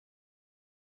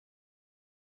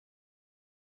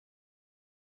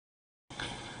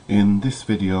In this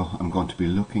video I'm going to be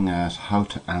looking at how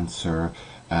to answer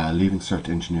a Leaving Cert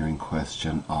Engineering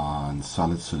question on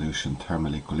solid solution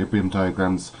thermal equilibrium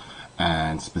diagrams,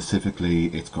 and specifically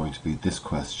it's going to be this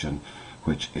question,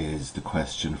 which is the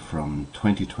question from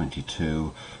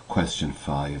 2022, question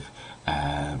 5,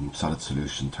 solid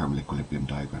solution thermal equilibrium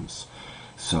diagrams.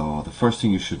 So the first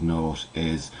thing you should note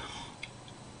is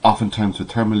oftentimes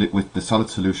with the solid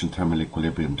solution thermal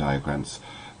equilibrium diagrams,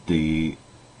 the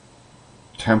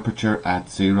temperature at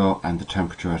 0 and the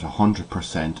temperature at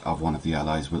 100% of one of the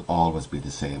alloys will always be the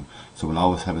same. So we'll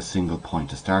always have a single point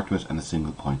to start with and a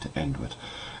single point to end with.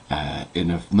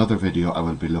 In another video I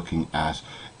will be looking at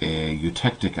a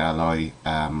eutectic alloy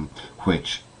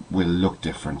which will look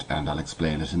different, and I'll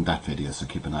explain it in that video, so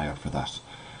keep an eye out for that.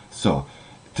 So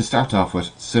to start off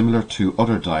with, similar to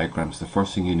other diagrams, the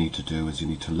first thing you need to do is you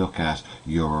need to look at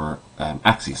your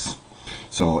axes.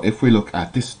 So if we look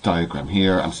at this diagram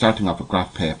here, I'm starting off with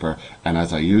graph paper, and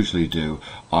as I usually do,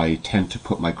 I tend to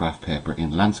put my graph paper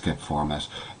in landscape format.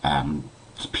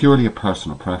 It's purely a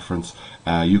personal preference.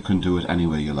 You can do it any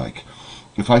way you like.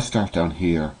 If I start down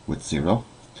here with 0,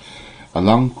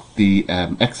 along the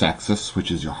x-axis,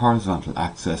 which is your horizontal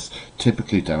axis,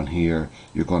 typically down here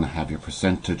you're going to have your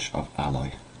percentage of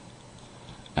alloy,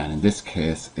 and in this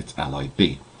case it's alloy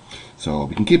B. So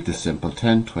we can keep this simple: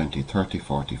 10, 20, 30,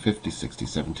 40, 50, 60,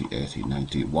 70, 80,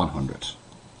 90, 100.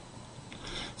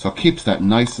 So it keeps that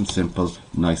nice and simple,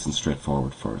 nice and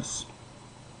straightforward for us.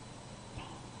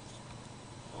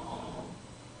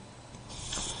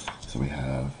 So we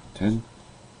have 10,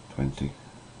 20,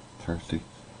 30,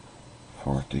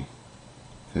 40,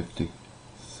 50,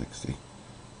 60,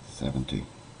 70,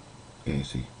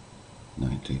 80,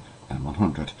 90 and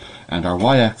 100. And our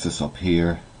y-axis up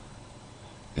here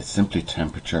is simply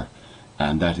temperature,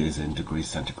 and that is in degrees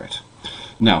centigrade.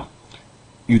 Now,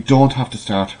 you don't have to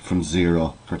start from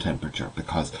 0 for temperature,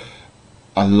 because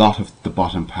a lot of the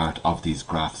bottom part of these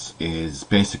graphs is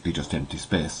basically just empty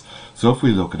space. So if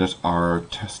we look at it, our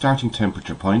starting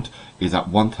temperature point is at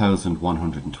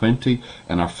 1120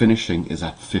 and our finishing is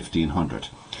at 1500.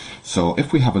 So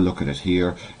if we have a look at it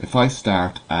here, if I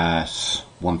start at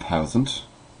 1000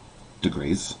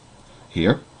 degrees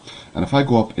here, and if I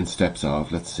go up in steps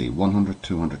of, let's see, 100,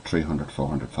 200, 300,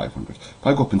 400, 500, if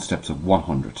I go up in steps of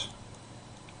 100,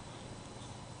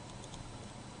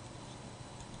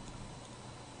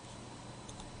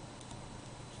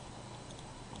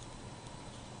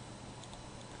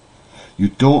 you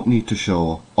don't need to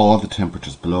show all the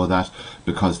temperatures below that,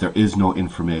 because there is no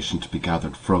information to be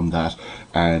gathered from that,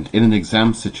 and in an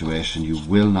exam situation you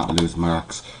will not lose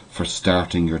marks for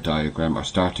starting your diagram or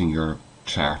starting your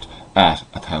chart at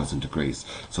 1000 degrees.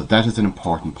 So that is an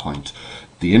important point.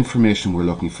 The information we're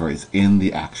looking for is in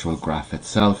the actual graph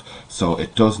itself, so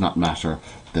it does not matter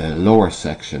the lower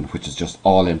section, which is just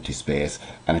all empty space,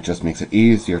 and it just makes it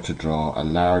easier to draw a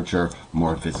larger,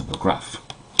 more visible graph.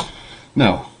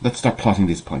 Now let's start plotting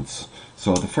these points.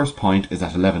 So the first point is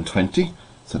at 1120,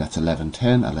 so that's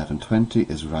 1110, 1120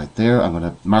 is right there. I'm going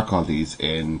to mark all these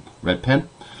in red pen.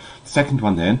 The second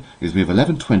one then is we have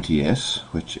 1128,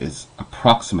 which is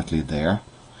approximately there,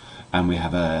 and we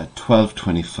have a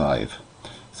 1225.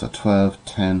 So 12,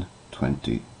 10,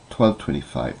 20,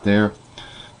 1225 there.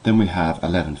 Then we have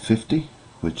 1150,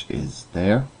 which is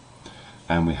there,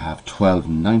 and we have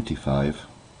 1295,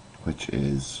 which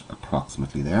is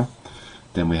approximately there.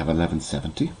 Then we have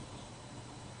 1170,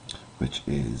 which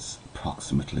is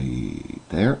approximately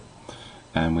there,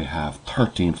 and we have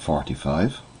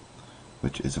 1345,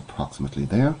 which is approximately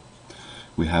there.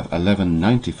 We have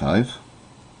 1195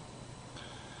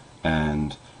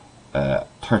 and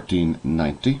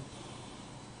 1390,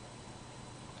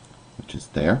 which is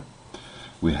there.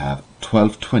 We have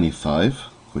 1225,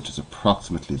 which is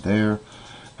approximately there,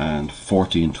 and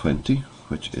 1420,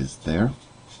 which is there.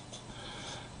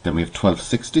 Then we have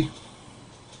 1260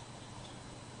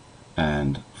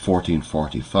 and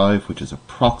 1445, which is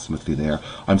approximately there.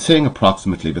 I'm saying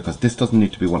approximately because this doesn't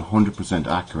need to be 100%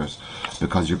 accurate,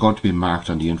 because you're going to be marked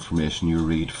on the information you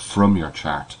read from your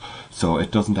chart. So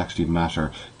it doesn't actually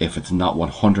matter if it's not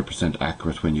 100%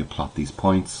 accurate when you plot these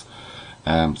points.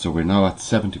 So we're now at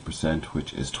 70%,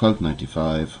 which is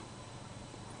 1295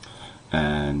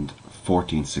 and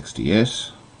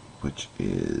 1468, which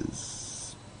is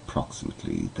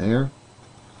approximately there.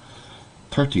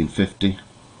 1350,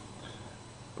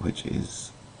 which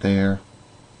is there,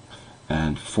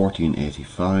 and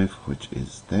 1485, which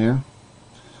is there.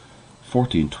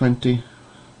 1420,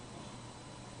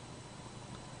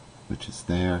 which is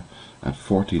there, and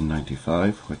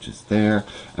 1495, which is there.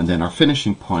 And then our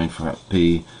finishing point for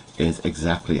B is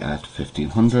exactly at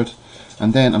 1500.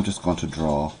 And then I'm just going to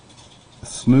draw a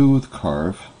smooth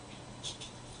curve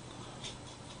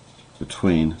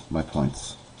between my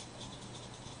points.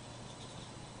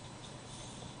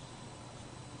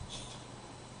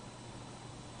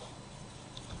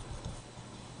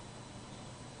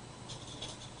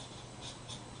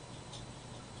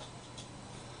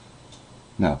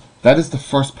 Now, that is the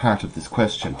first part of this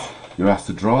question. You're asked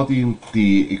to draw the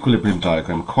equilibrium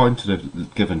diagram according to the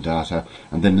given data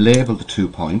and then label the 2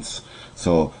 points.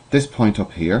 So this point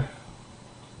up here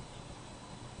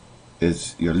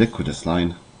is your liquidus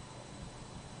line,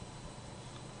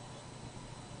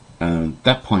 and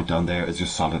that point down there is your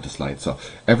solidus line. So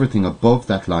everything above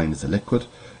that line is a liquid,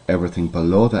 everything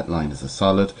below that line is a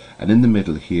solid, and in the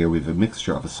middle here we have a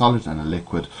mixture of a solid and a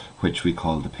liquid, which we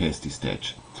call the pasty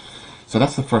stage. So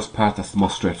that's the first part, that's the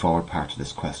most straightforward part of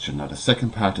this question. Now the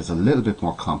second part is a little bit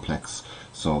more complex,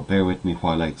 so bear with me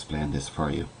while I explain this for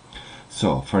you.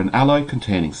 So for an alloy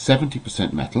containing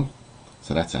 70% metal,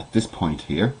 so that's at this point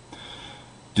here,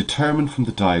 determine from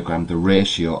the diagram the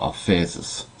ratio of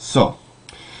phases. So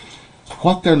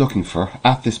what they're looking for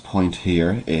at this point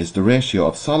here is the ratio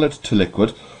of solid to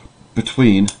liquid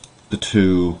between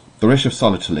the ratio of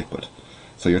solid to liquid.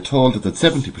 So you're told that it's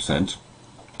 70%,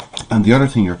 and the other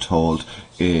thing you're told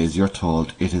is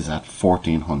it is at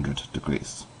 1400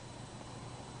 degrees.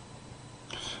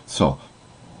 So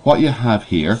what you have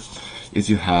here is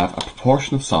you have a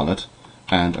proportion of solid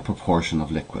and a proportion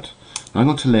of liquid. Now I'm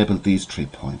going to label these 3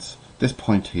 points. This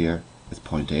point here is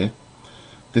point A,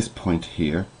 this point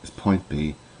here is point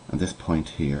B, and this point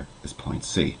here is point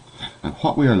C. And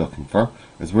what we are looking for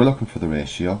is we're looking for the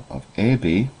ratio of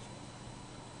AB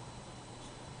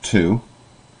to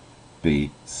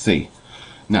BC.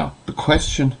 Now the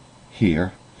question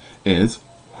here is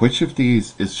which of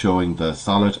these is showing the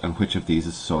solid and which of these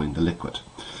is showing the liquid.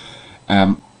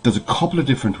 There's a couple of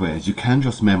different ways. You can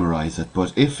just memorize it,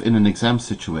 but if in an exam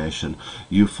situation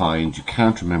you find you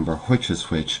can't remember which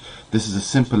is which, this is a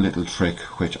simple little trick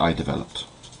which I developed.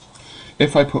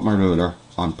 If I put my ruler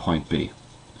on point B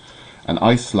and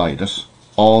I slide it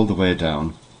all the way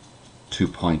down to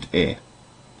point A,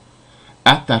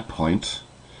 at that point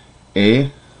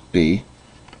AB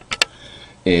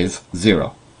is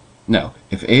 0. Now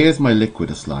if A is my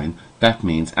liquidus line, that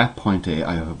means at point A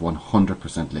I have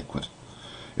 100% liquid.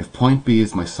 If point B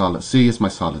is my solid, C is my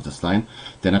solidus line,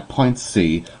 then at point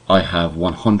C I have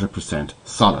 100%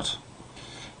 solid.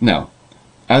 Now,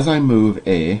 as I move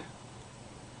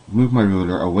my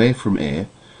ruler away from A,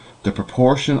 the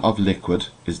proportion of liquid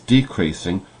is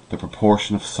decreasing, the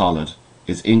proportion of solid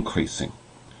is increasing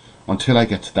until I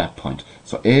get to that point.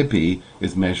 So AB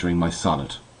is measuring my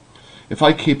solid. If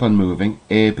I keep on moving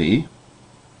AB,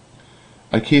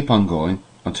 I keep on going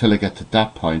until I get to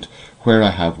that point where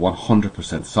I have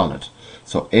 100% solid.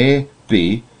 So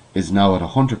AB is now at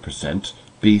 100%,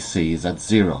 BC is at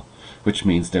 0, which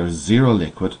means there is 0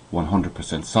 liquid,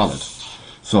 100% solid.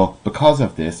 So because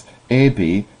of this,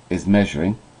 AB is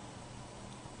measuring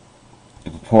the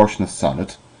proportion of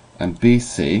solid and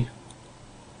BC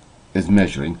is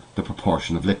measuring the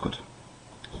proportion of liquid.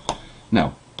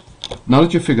 Now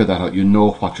that you figure that out, you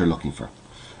know what you're looking for.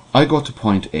 I go to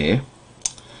point A,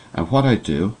 and what I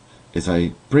do is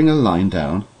I bring a line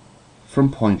down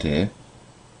from point A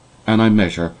and I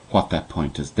measure what that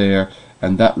point is there,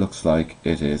 and that looks like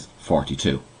it is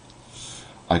 42.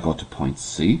 I go to point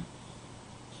C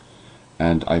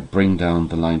and I bring down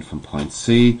the line from point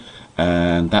C,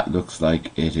 and that looks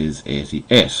like it is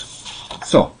 88.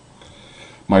 So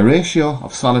my ratio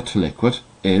of solid to liquid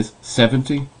is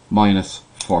 70 minus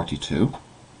 42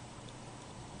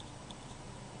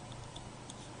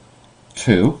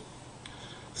 to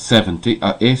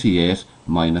 88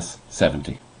 minus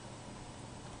 70.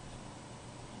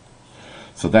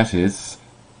 So that is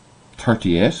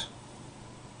 38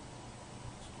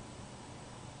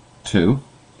 to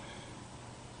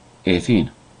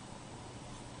 18.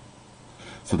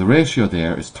 So the ratio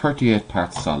there is 38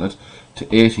 parts solid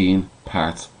to 18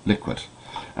 parts liquid,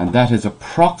 and that is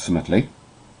approximately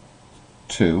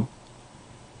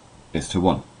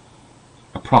 2:1.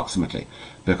 Approximately,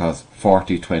 because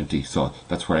 40-20, so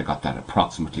that's where I got that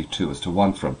approximately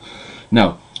 2:1 from.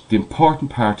 Now the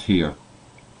important part here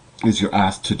is you're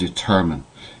asked to determine.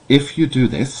 If you do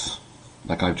this,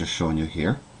 like I've just shown you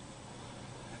here,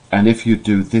 and if you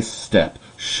do this step,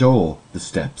 show the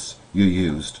steps you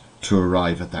used to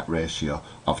arrive at that ratio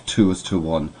of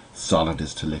 2:1 solid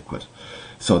is to liquid,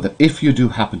 so that if you do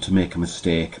happen to make a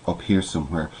mistake up here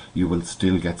somewhere, you will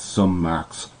still get some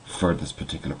marks for this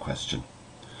particular question.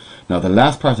 Now the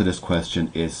last part of this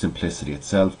question is simplicity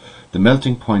itself, the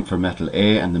melting point for metal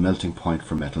A and the melting point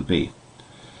for metal B.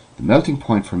 The melting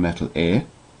point for metal A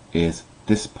is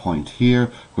this point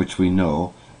here, which we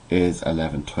know is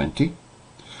 1120.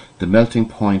 The melting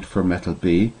point for metal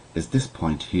B is this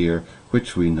point here,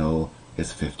 which we know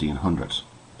is 1500.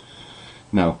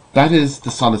 Now, that is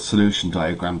the solid solution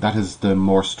diagram. That is the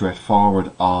more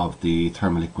straightforward of the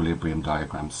thermal equilibrium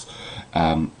diagrams.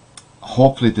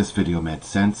 Hopefully this video made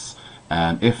sense.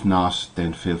 If not,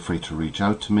 then feel free to reach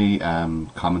out to me.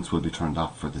 Comments will be turned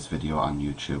off for this video on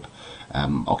YouTube.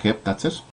 Okay, that's it.